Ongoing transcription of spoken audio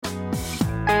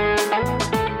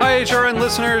HRN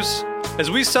listeners.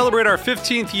 As we celebrate our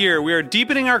 15th year, we are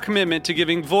deepening our commitment to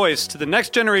giving voice to the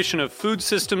next generation of food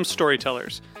systems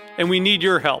storytellers, and we need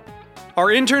your help. Our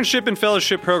internship and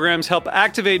fellowship programs help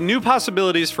activate new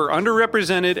possibilities for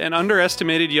underrepresented and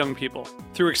underestimated young people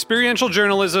through experiential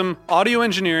journalism, audio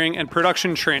engineering, and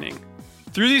production training.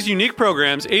 Through these unique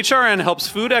programs, HRN helps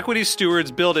food equity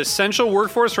stewards build essential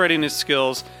workforce readiness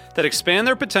skills that expand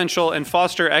their potential and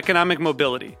foster economic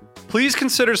mobility. Please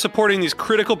consider supporting these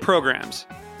critical programs.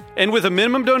 And with a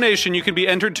minimum donation, you can be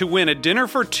entered to win a dinner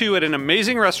for two at an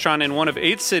amazing restaurant in one of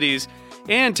 8 cities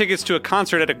and tickets to a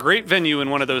concert at a great venue in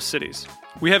one of those cities.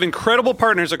 We have incredible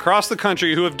partners across the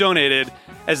country who have donated,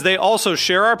 as they also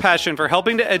share our passion for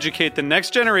helping to educate the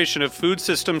next generation of food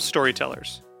systems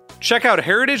storytellers. Check out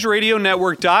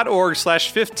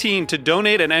heritageradionetwork.org/15 to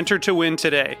donate and enter to win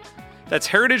today. That's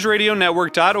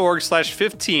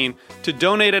heritageradionetwork.org/15 to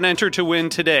donate and enter to win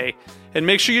today. And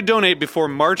make sure you donate before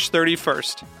March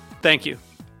 31st. Thank you.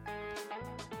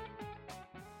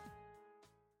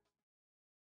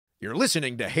 You're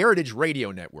listening to Heritage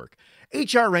Radio Network.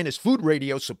 HRN is food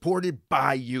radio supported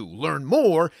by you. Learn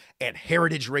more at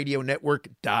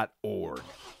heritageradionetwork.org.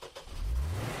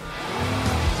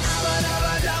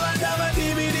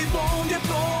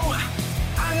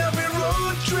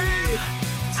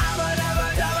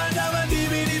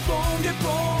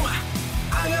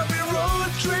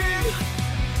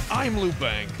 I'm Lou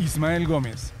Bang. Ismael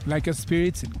Gomez, like a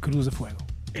spirits in Cruz de Fuego.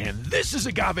 And this is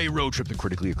Agave Road Trip, the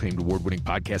critically acclaimed award-winning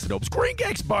podcast that helps Green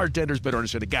Gags bartenders better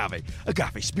understand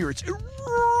agave spirits in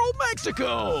rural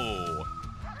Mexico.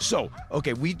 So,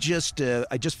 okay,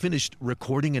 I just finished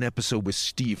recording an episode with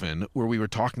Steven where we were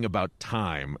talking about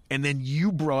time, and then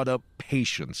you brought up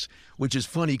patience, which is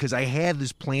funny because I had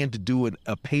this plan to do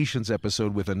a patience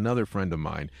episode with another friend of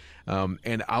mine,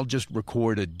 and I'll just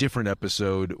record a different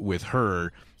episode with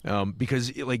her.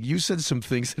 Because like you said some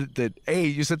things that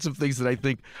I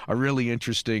think are really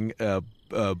interesting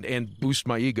and boost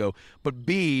my ego, but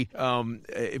B,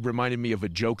 it reminded me of a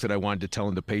joke that I wanted to tell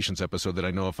in the patience episode that I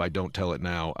know if I don't tell it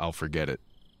now, I'll forget it.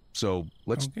 So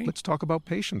let's talk about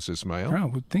patience, Ismael. Oh,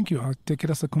 well, thank you. I'll take it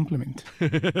as a compliment.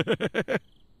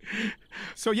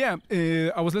 So yeah,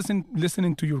 I was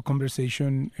listening to your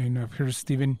conversation, and I've heard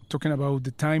Steven talking about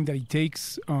the time that it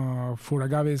takes for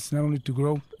agaves not only to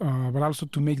grow, but also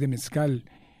to make the mezcal.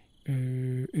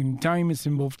 And time is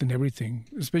involved in everything,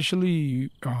 especially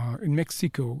in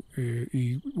Mexico.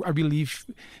 I believe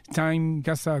time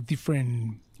has a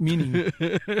different meaning.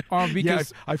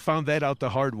 Because I found that out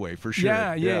the hard way, for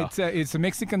sure. Yeah. It's a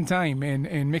Mexican time,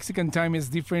 and Mexican time is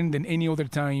different than any other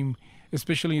time,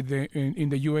 especially in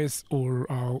the U.S. or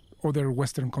other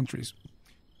Western countries.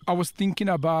 I was thinking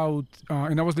about,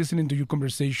 and I was listening to your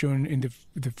conversation, and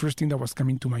the first thing that was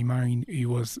coming to my mind, it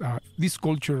was this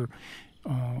culture,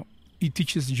 it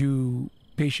teaches you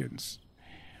patience,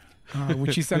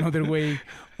 which is another way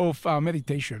of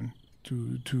meditation,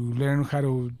 to learn how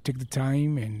to take the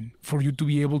time and for you to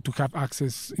be able to have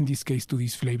access, in this case, to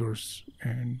these flavors,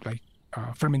 and like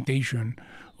fermentation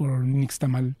or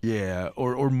nixtamal. Yeah,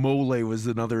 or mole was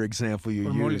another example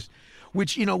you used.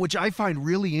 Which I find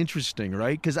really interesting,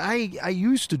 right? Because I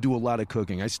used to do a lot of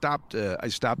cooking. I stopped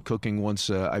cooking once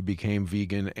I became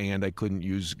vegan, and I couldn't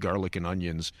use garlic and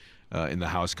onions in the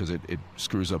house because it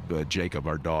screws up Jacob,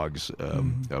 our dog's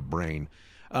brain.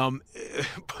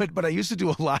 But I used to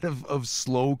do a lot of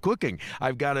slow cooking.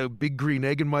 I've got a big green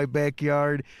egg in my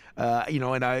backyard,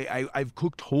 and I've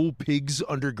cooked whole pigs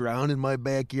underground in my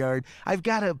backyard. I've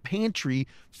got a pantry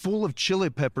full of chili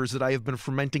peppers that I have been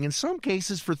fermenting in some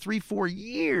cases for 3-4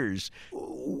 years,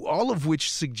 all of which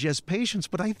suggests patience.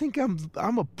 But I think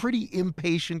I'm a pretty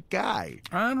impatient guy.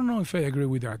 I don't know if I agree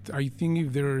with that. I think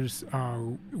if there's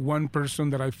one person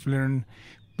that I've learned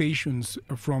patience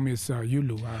from is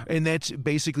Yulu. And that's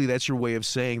your way of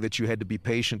saying that you had to be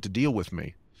patient to deal with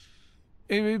me.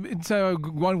 It's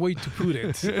one way to put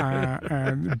it.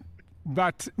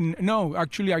 But no,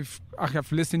 actually, I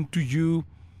have listened to you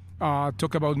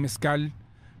talk about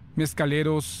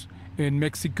mezcaleros in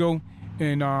Mexico,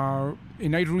 and I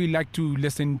really like to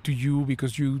listen to you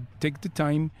because you take the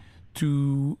time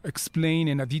to explain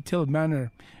in a detailed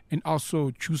manner, and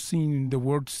also choosing the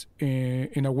words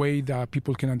in a way that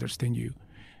people can understand you.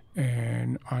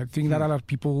 And I think that a lot of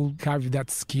people have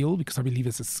that skill, because I believe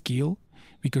it's a skill,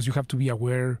 because you have to be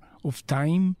aware of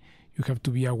time, you have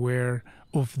to be aware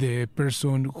of the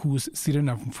person who's sitting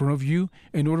in front of you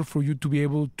in order for you to be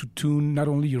able to tune not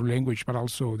only your language, but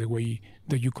also the way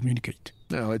that you communicate.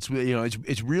 No, it's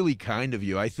really kind of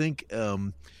you. I think,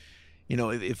 if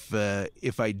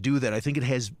I do that, I think it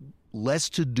has less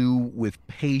to do with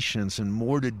patience and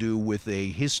more to do with a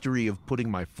history of putting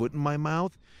my foot in my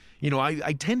mouth. You know,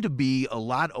 I tend to be a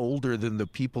lot older than the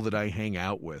people that I hang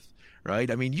out with, right?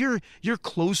 I mean, you're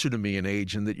closer to me in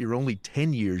age in that you're only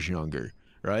 10 years younger,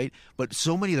 right? But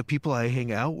so many of the people I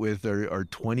hang out with are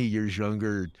 20 years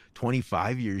younger,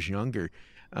 25 years younger.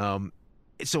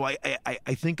 So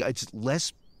I think it's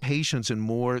less patience and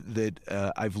more that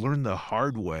I've learned the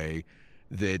hard way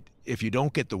that if you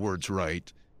don't get the words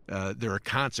right, there are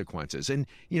consequences. And,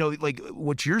 you know, like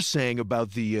what you're saying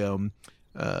about the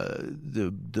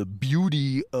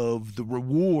beauty of the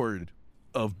reward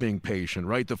of being patient,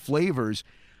 right? The flavors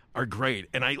are great,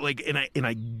 and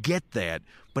I get that,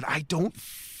 but I don't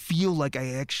feel like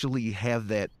I actually have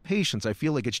that patience. I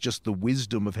feel like it's just the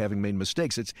wisdom of having made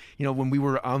mistakes. It's, you know, when we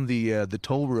were on the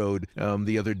toll road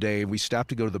the other day, we stopped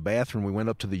to go to the bathroom. We went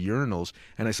up to the urinals,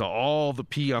 and I saw all the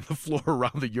pee on the floor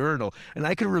around the urinal. And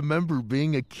I can remember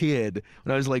being a kid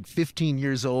when I was like 15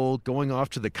 years old, going off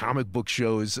to the comic book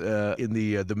shows in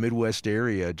the Midwest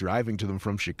area, driving to them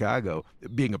from Chicago,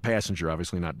 being a passenger,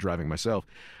 obviously not driving myself.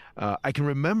 I can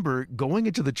remember going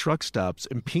into the truck stops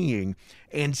and peeing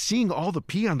and seeing all the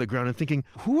pee on the ground and thinking,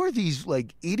 who are these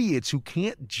like idiots who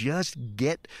can't just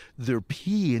get their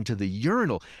pee into the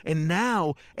urinal? And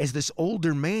now, as this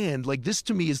older man, like this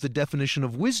to me is the definition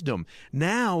of wisdom.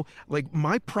 Now, like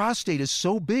my prostate is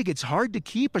so big, it's hard to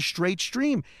keep a straight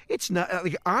stream. It's not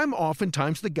like I'm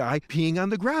oftentimes the guy peeing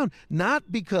on the ground,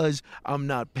 not because I'm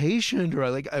not patient or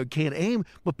I can't aim,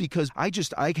 but because I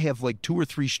have like 2 or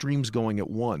 3 streams going at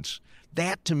once.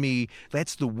 That to me,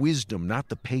 that's the wisdom, not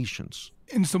the patience.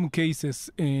 In some cases,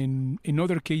 in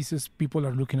other cases, people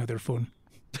are looking at their phone.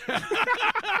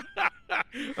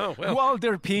 Oh, well. While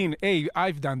they're peeing. Hey,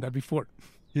 I've done that before.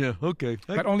 Yeah, okay.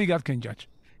 But only God can judge.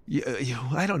 Yeah,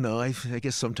 I don't know. I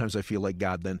guess sometimes I feel like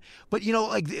God then. But, you know,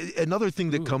 like another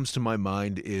thing that comes to my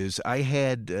mind is I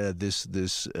had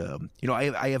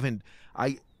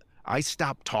I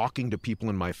stopped talking to people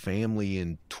in my family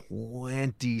in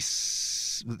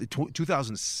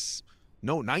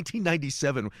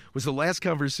 1997 was the last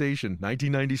conversation.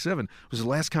 1997 was the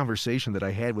last conversation that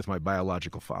I had with my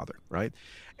biological father, right?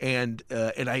 And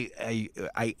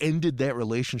I ended that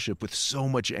relationship with so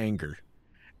much anger,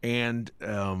 and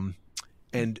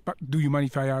do you mind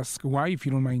if I ask why, if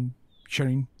you don't mind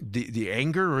sharing? The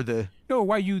anger or the... No,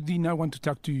 why you did not want to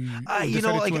talk to you?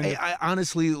 I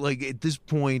honestly, like at this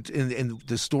point in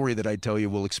the story that I tell you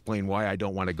will explain why I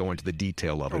don't want to go into the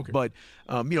detail of it. Okay. But,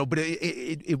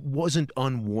 it wasn't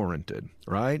unwarranted,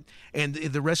 right? And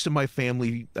the rest of my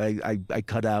family, I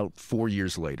cut out 5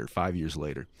 years later.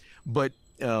 But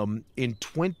in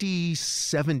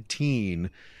 2017,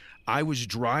 I was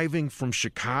driving from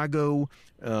Chicago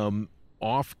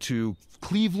off to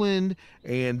Cleveland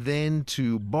and then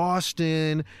to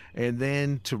Boston and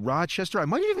then to Rochester. I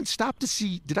might have even stopped to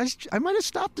see, I might have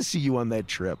stopped to see you on that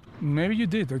trip. Maybe you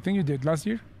did. I think you did. Last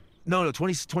year? No,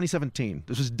 2017.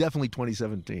 This was definitely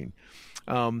 2017.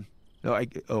 Are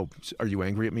you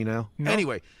angry at me now? No.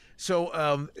 Anyway, so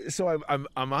I'm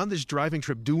on this driving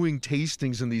trip doing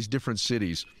tastings in these different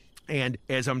cities. And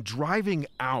as I'm driving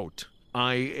out,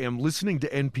 I am listening to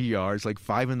NPR. It's like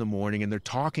 5 a.m, and they're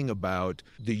talking about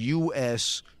the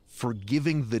U.S.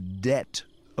 forgiving the debt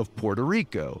of Puerto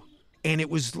Rico. And it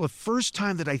was the first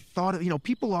time that I thought,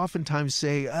 people oftentimes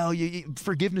say,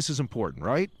 forgiveness is important,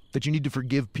 right? That you need to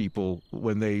forgive people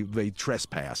when they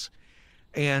trespass.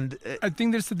 And I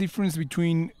think there's a difference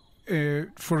between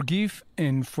forgive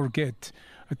and forget.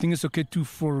 I think it's okay to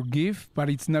forgive, but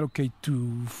it's not okay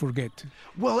to forget.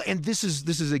 Well, and this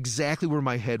is exactly where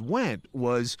my head went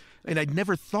and I'd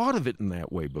never thought of it in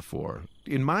that way before.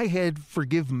 In my head,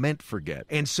 forgive meant forget.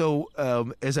 And so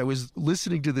as I was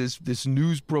listening to this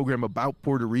news program about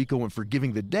Puerto Rico and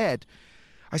forgiving the debt,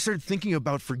 I started thinking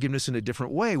about forgiveness in a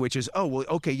different way, which is,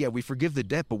 we forgive the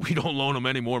debt, but we don't loan them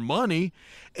any more money.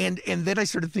 And then I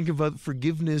started thinking about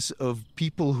forgiveness of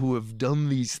people who have done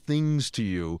these things to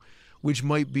you, which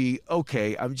might be,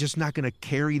 okay, I'm just not going to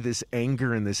carry this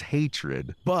anger and this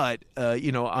hatred, but,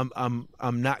 I'm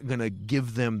not going to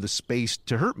give them the space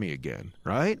to hurt me again,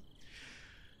 right?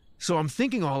 So I'm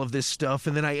thinking all of this stuff,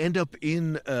 and then I end up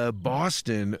in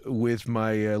Boston with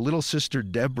my little sister,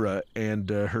 Deborah, and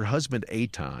her husband,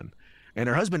 Eitan. And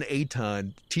her husband,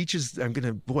 Eitan, teaches,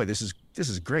 this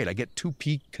is great. I get 2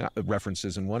 peak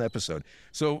references in one episode.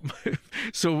 So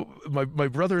my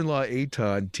brother-in-law,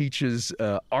 Eitan, teaches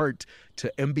art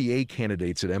to MBA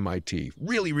candidates at MIT.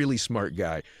 Really, really smart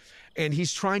guy. And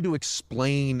he's trying to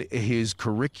explain his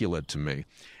curricula to me.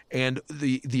 And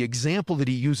the example that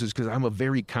he uses, because I'm a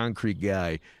very concrete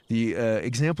guy, the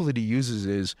example that he uses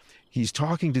is he's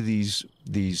talking to these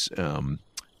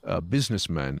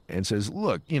businessmen and says,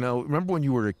 look, remember when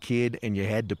you were a kid and you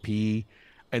had to pee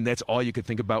and that's all you could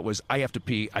think about was, I have to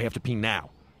pee now.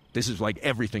 This is like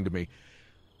everything to me.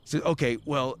 So, okay,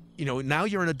 well, now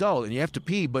you're an adult and you have to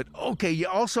pee, but okay, you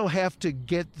also have to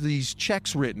get these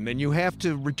checks written and you have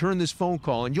to return this phone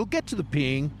call and you'll get to the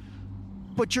peeing,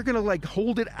 but you're going to like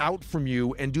hold it out from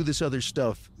you and do this other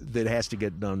stuff that has to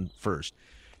get done first.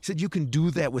 He said, you can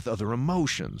do that with other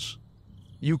emotions.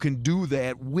 You can do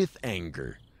that with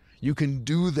anger. You can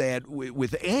do that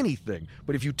with anything.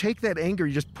 But if you take that anger,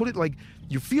 you just put it like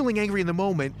you're feeling angry in the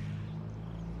moment,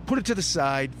 put it to the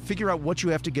side, figure out what you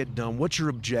have to get done, what's your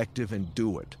objective, and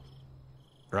do it.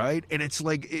 Right? And it's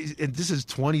like, and this is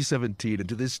 2017, and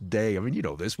to this day, I mean, you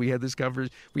know this, we had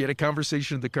a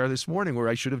conversation in the car this morning where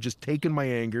I should have just taken my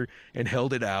anger and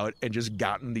held it out and just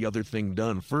gotten the other thing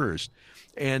done first.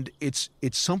 And it's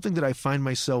something that I find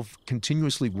myself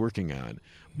continuously working on.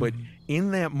 But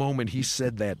in that moment, he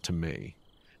said that to me.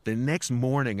 The next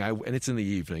morning, and it's in the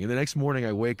evening, and the next morning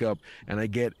I wake up and I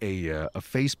get a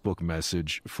Facebook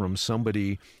message from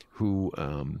somebody who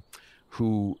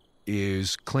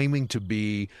is claiming to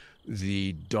be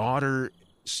the daughter-in-law?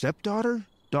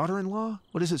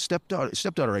 What is it?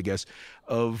 Stepdaughter, I guess,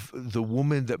 of the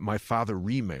woman that my father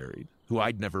remarried, who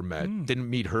I'd never met, didn't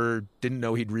meet her, didn't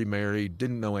know he'd remarried,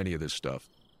 didn't know any of this stuff,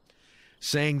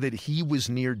 saying that he was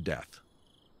near death.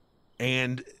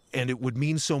 And it would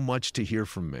mean so much to hear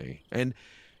from me. And,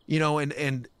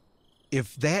 and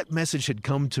if that message had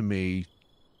come to me,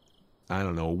 I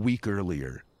don't know, a week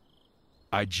earlier,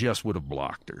 I just would have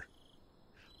blocked her.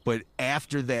 But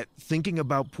after that, thinking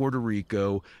about Puerto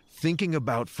Rico, thinking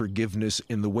about forgiveness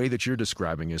in the way that you're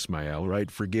describing, Ismael, right?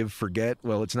 Forgive, forget.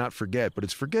 Well, it's not forget, but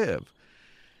it's forgive.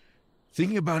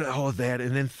 Thinking about all of that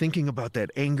and then thinking about that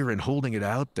anger and holding it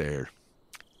out there,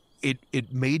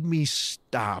 it made me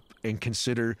stop and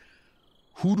consider,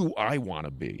 who do I want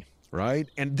to be, right?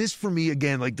 And this for me,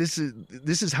 again, like this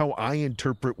is how I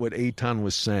interpret what Eitan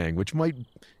was saying, which might,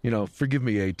 forgive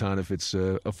me, Eitan, if it's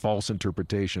a false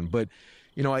interpretation. But,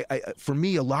 I for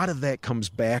me, a lot of that comes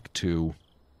back to,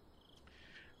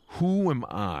 who am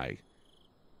I?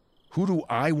 Who do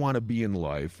I want to be in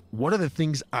life? What are the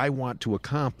things I want to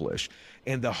accomplish?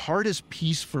 And the hardest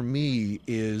piece for me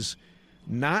is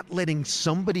not letting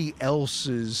somebody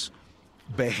else's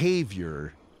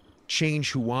behavior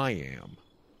change who I am.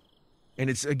 And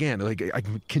it's, again, like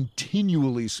I'm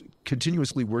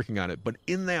continuously working on it. But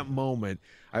in that moment,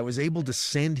 I was able to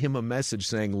send him a message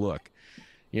saying, look,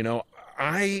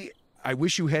 I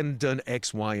wish you hadn't done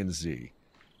X, Y, and Z.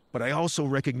 But I also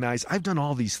recognize I've done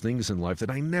all these things in life that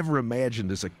I never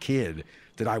imagined as a kid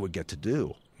that I would get to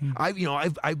do. I've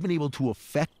been able to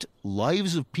affect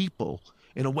lives of people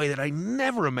in a way that I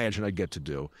never imagined I'd get to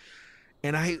do.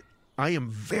 And I am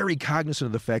very cognizant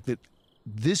of the fact that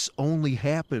this only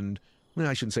happened, well,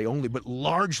 I shouldn't say only, but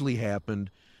largely happened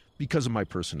because of my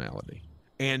personality.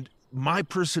 And my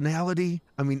personality,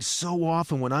 I mean, so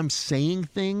often when I'm saying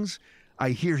things,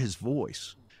 I hear his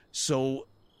voice. So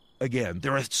again,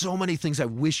 there are so many things I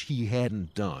wish he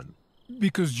hadn't done.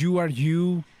 Because you are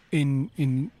you,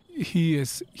 and he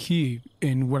is he.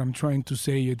 And what I'm trying to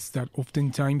say is that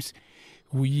oftentimes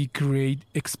we create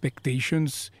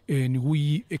expectations and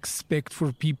we expect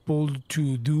for people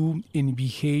to do and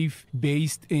behave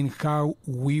based on how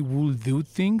we will do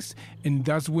things. And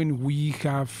that's when we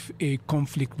have a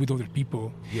conflict with other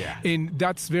people. Yeah. And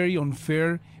that's very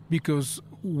unfair, because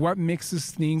what makes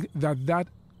us think that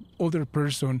other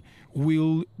person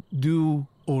will do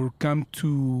or come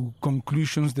to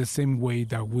conclusions the same way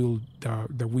that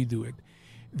we do it.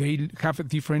 They have a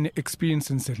different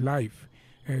experiences in life.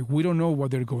 We don't know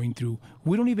what they're going through.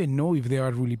 We don't even know if they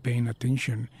are really paying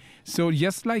attention. So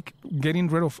just like getting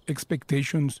rid of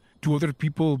expectations to other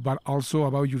people, but also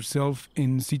about yourself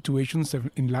in situations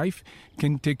in life,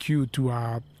 can take you to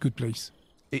a good place.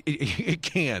 It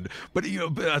can, but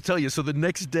I'll tell you. So the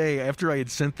next day after I had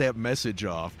sent that message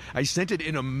off, I sent it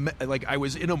I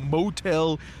was in a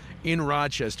motel in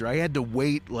Rochester. I had to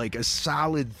wait like a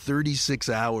solid 36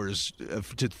 hours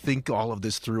to think all of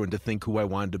this through and to think who I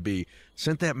wanted to be.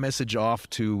 Sent that message off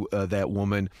to that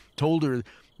woman, told her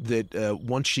that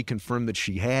once she confirmed that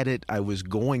she had it, I was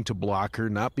going to block her,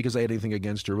 not because I had anything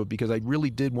against her, but because I really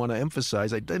did want to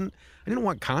emphasize I didn't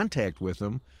want contact with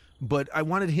him. But I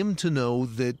wanted him to know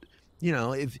that,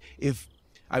 if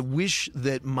I wish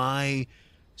that my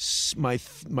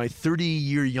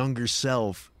 30-year younger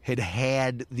self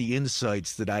had the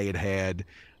insights that I had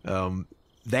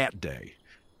that day,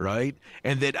 right?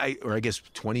 And that it's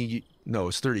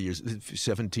 30 years,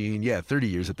 17, 30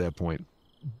 years at that point.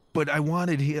 But I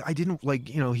didn't like,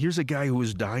 here's a guy who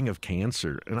was dying of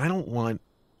cancer, and I don't want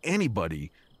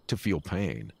anybody to feel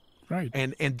pain. Right.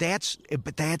 And that's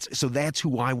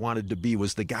who I wanted to be,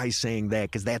 was the guy saying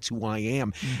that, because that's who I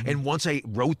am. Mm-hmm. And once I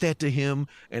wrote that to him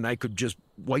and I could just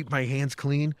wipe my hands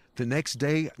clean, the next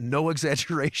day, no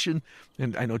exaggeration,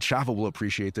 and I know Chava will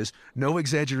appreciate this, no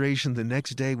exaggeration, the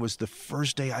next day was the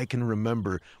first day I can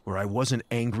remember where I wasn't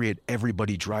angry at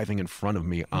everybody driving in front of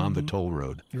me on the toll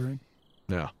road. You're right.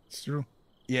 Yeah. It's true.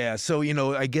 Yeah, so,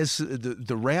 I guess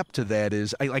the wrap to that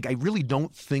is, I really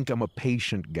don't think I'm a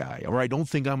patient guy, or I don't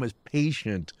think I'm as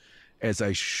patient as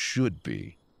I should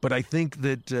be. But I think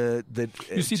that...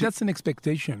 you see, that's an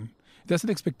expectation. That's an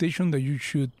expectation that you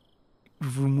should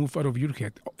remove out of your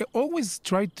head. Always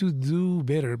try to do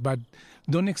better, but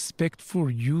don't expect for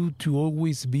you to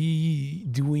always be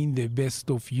doing the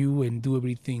best of you and do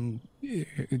everything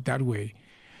that way.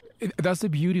 That's the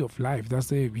beauty of life. That's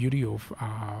the beauty of...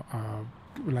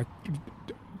 like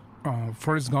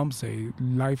Forrest Gump say,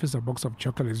 life is a box of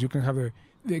chocolates. You can have the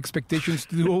expectations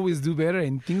to always do better,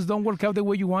 and things don't work out the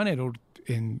way you want it.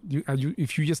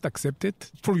 If you just accept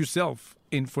it for yourself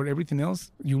and for everything else,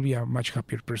 you'll be a much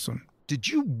happier person. Did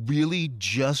you really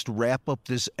just wrap up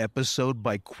this episode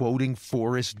by quoting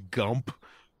Forrest Gump?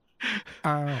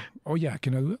 Oh yeah,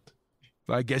 can I do it?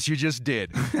 I guess you just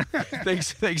did.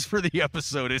 Thanks for the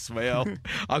episode, Ismael.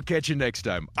 I'll catch you next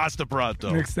time. Hasta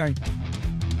pronto. Next time.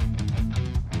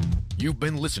 You've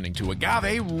been listening to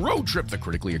Agave Road Trip, the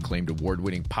critically acclaimed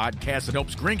award-winning podcast that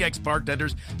helps Gringex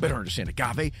bartenders better understand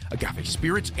agave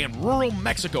spirits, and rural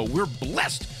Mexico. We're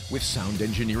blessed with sound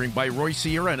engineering by Roy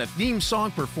Sierra and a theme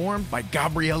song performed by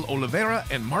Gabriel Oliveira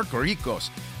and Marco Ricos.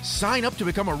 Sign up to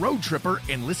become a road tripper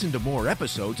and listen to more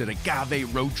episodes at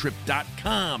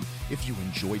agaveroadtrip.com. If you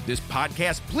enjoyed this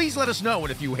podcast, please let us know. And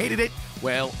if you hated it,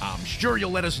 well, I'm sure you'll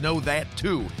let us know that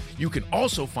too. You can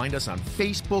also find us on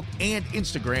Facebook and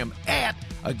Instagram at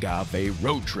Agave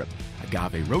Road Trip.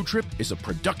 Agave Road Trip is a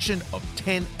production of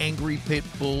 10 Angry Pit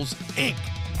Bulls, Inc.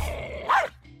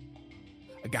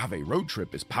 Agave Road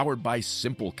Trip is powered by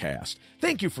Simplecast.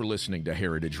 Thank you for listening to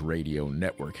Heritage Radio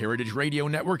Network. Heritage Radio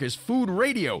Network is food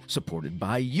radio supported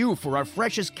by you. For our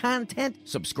freshest content,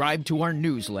 subscribe to our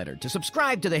newsletter. To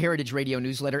subscribe to the Heritage Radio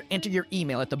newsletter, enter your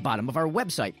email at the bottom of our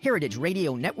website,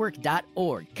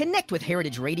 heritageradionetwork.org. Connect with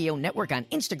Heritage Radio Network on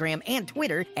Instagram and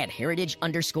Twitter at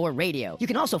heritage_radio. You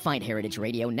can also find Heritage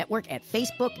Radio Network at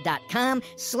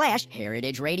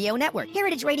facebook.com/Heritage Radio Network.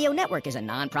 Heritage Radio Network is a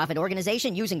nonprofit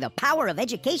organization using the power of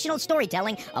educational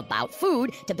storytelling about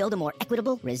food to build a more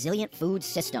equitable, resilient food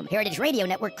system. Heritage Radio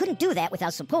Network couldn't do that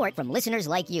without support from listeners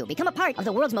like you. Become a part of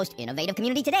the world's most innovative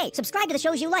community today. Subscribe to the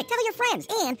shows you like. Tell your friends.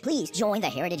 And please join the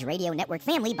Heritage Radio Network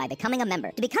family by becoming a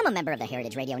member. To become a member of the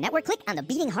Heritage Radio Network, click on the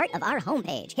beating heart of our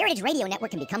homepage. Heritage Radio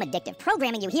Network can become addictive.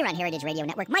 Programming you hear on Heritage Radio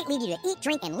Network might lead you to eat,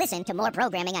 drink, and listen to more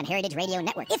programming on Heritage Radio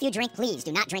Network. If you drink, please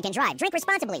do not drink and drive. Drink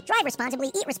responsibly. Drive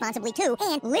responsibly. Eat responsibly, too.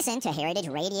 And listen to Heritage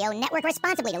Radio Network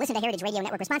responsibly. To listen to Heritage Radio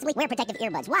Network responsibly, wear protective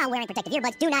earbuds. While wearing protective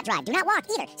earbuds, do not drive. Do not walk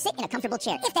either. Sit in a comfortable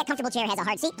chair. If that comfortable chair has a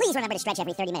hard seat, please remember to stretch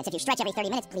every 30 minutes. If you stretch every 30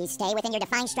 minutes, please stay within your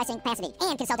defined stressing capacity.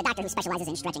 And consult a doctor who specializes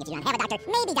in stretching. If you don't have a doctor,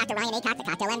 maybe Dr. Ryan Acock, the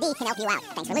Cocktail MD, can help you out.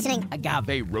 Thanks for listening.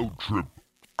 Agave Road Trip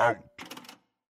out.